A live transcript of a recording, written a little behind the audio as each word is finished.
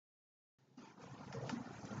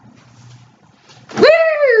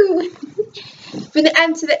From the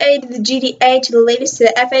M to the A to the G to the A to the latest to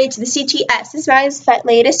the FA to the CTS. This is Magda's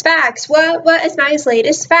latest facts. What is Magda's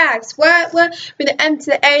latest facts? What? From the M to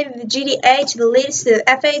the A to the G to the A to the latest to the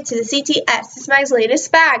FA to the CTS. This is Magda's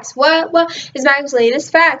latest facts. What is Magda's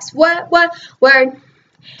latest facts? What? Word.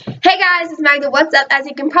 Hey guys, it's Magda. What's up? As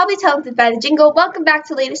you can probably tell by the jingle, welcome back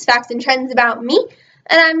to Latest Facts and Trends About Me.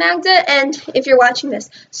 And I'm Magda, and if you're watching this.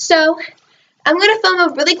 So, I'm going to film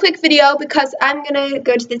a really quick video because I'm going to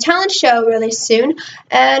go to the talent show really soon.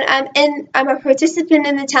 And I'm a participant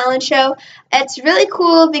in the talent show. It's really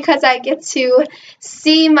cool because I get to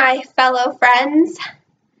see my fellow friends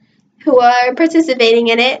who are participating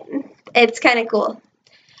in it. It's kind of cool.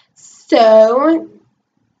 So,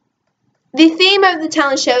 the theme of the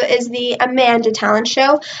talent show is the Amanda talent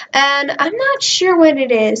show, and I'm not sure what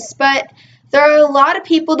it is, but there are a lot of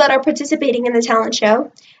people that are participating in the talent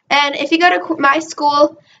show. And if you go to my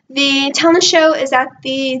school, the talent show is at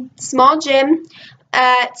the small gym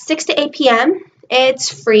at 6 to 8 p.m.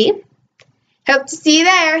 It's free. Hope to see you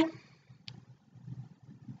there.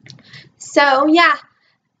 So, yeah.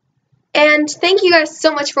 And thank you guys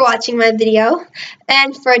so much for watching my video.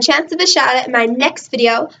 And for a chance of a shout out in my next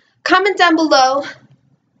video, comment down below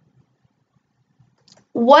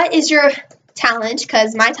what is your talent,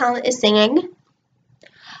 because my talent is singing,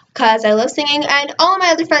 because I love singing, and all of my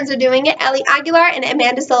other friends are doing it. Ellie Aguilar and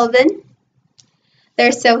Amanda Sullivan.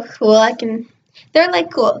 They're so cool. They're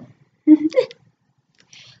like cool.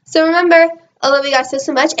 So remember, I love you guys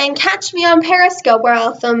so much, and catch me on Periscope where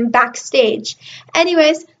I'll film backstage.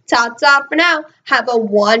 Anyways, ta-ta for now. Have a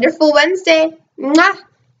wonderful Wednesday. Mwah.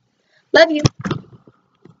 Love you.